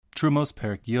Terumos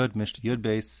Perik Yud Mishnah Yud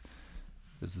base.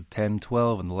 This is 10,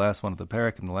 12, and the last one of the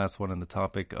Perik, and the last one in the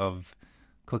topic of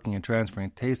cooking and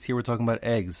transferring taste. Here we're talking about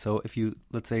eggs. So if you,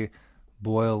 let's say,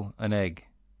 boil an egg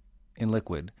in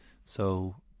liquid,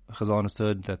 so Chazal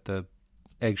understood that the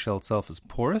eggshell itself is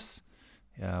porous,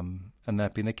 and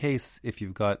that being the case, if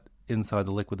you've got inside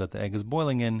the liquid that the egg is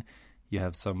boiling in, you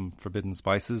have some forbidden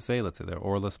spices, let's say they're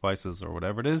orla spices or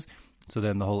whatever it is, so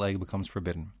then the whole egg becomes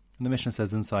forbidden. And the Mishnah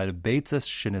says inside of beitzas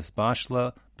shenis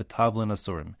bashla betavlin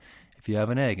asurim. If you have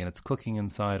an egg and it's cooking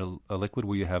inside a liquid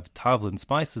where you have tavlin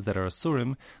spices that are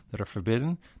asurim, that are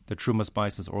forbidden, the truma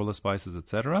spices, orla spices,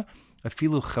 etc.,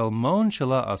 afilu chelmon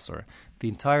shela asur. The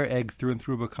entire egg through and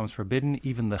through becomes forbidden,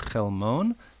 even the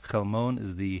chelmon. Chelmon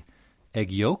is the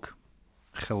egg yolk.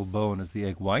 Chelbon is the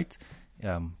egg white.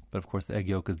 But of course the egg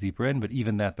yolk is deeper in, but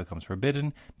even that becomes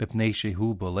forbidden. Bipnei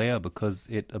shehu bolea, because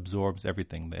it absorbs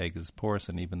everything. The egg is porous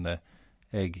and even the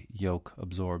egg yolk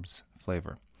absorbs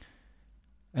flavor.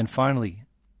 And finally,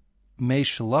 mei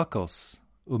shlakos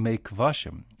umei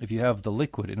kvashim. If you have the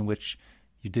liquid in which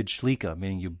you did shlika,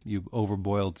 meaning you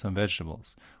overboiled some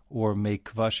vegetables, or mei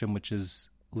kvashim, which is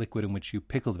liquid in which you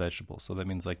pickled vegetables. So that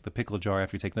means like the pickle jar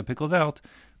after you take the pickles out,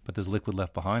 but there's liquid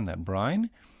left behind, that brine.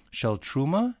 Shel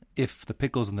truma, if the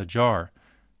pickles in the jar,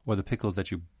 or the pickles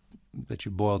that you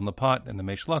boiled in the pot, and the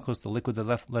mei shlakos, the liquid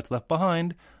that's left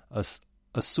behind,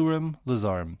 asurim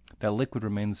lazarim. That liquid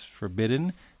remains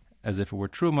forbidden, as if it were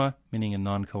truma, meaning a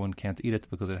non-Kohen can't eat it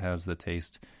because it has the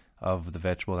taste of the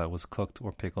vegetable that was cooked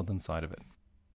or pickled inside of it.